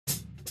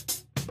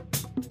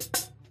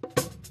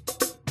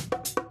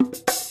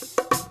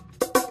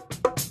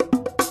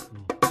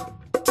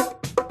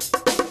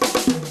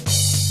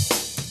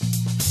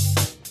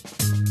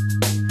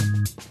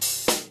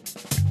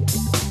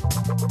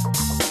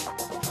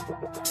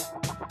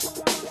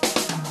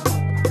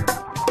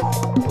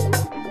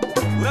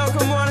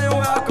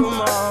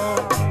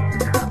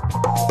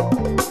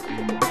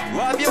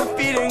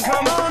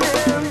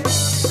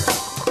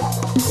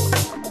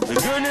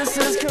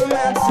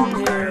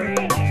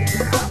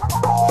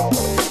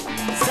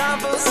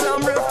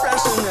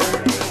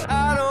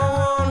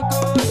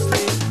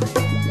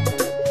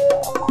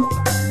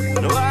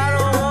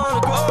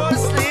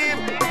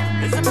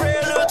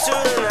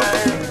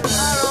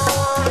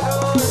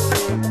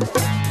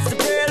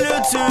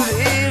to the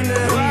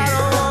evening. No, I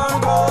don't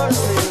wanna go to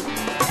sleep.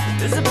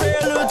 It's a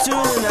prelude to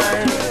the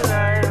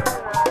night.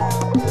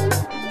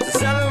 To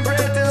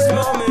celebrate this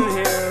moment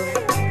here.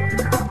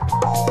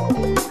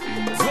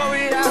 It's what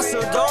we ask, so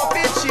don't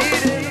be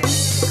cheated.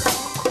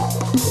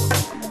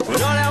 We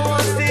know that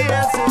once the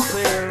answer's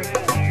clear,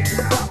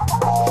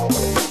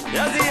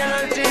 as the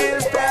energy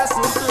is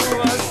passing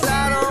through us, I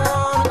don't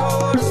wanna go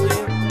to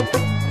sleep.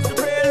 It's a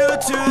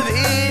prelude to the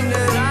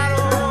evening. I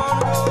don't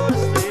wanna go to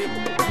sleep.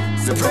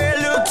 It's a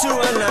prelude to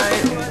a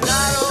night. I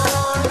don't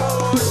wanna go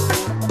to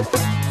sleep.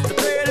 It's a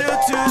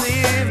prelude to the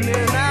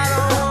evening. I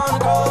don't wanna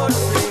go to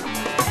sleep.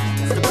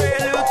 It's a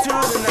prelude to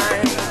the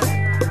night.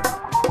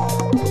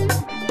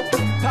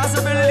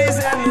 Possibilities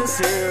endless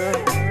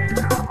here.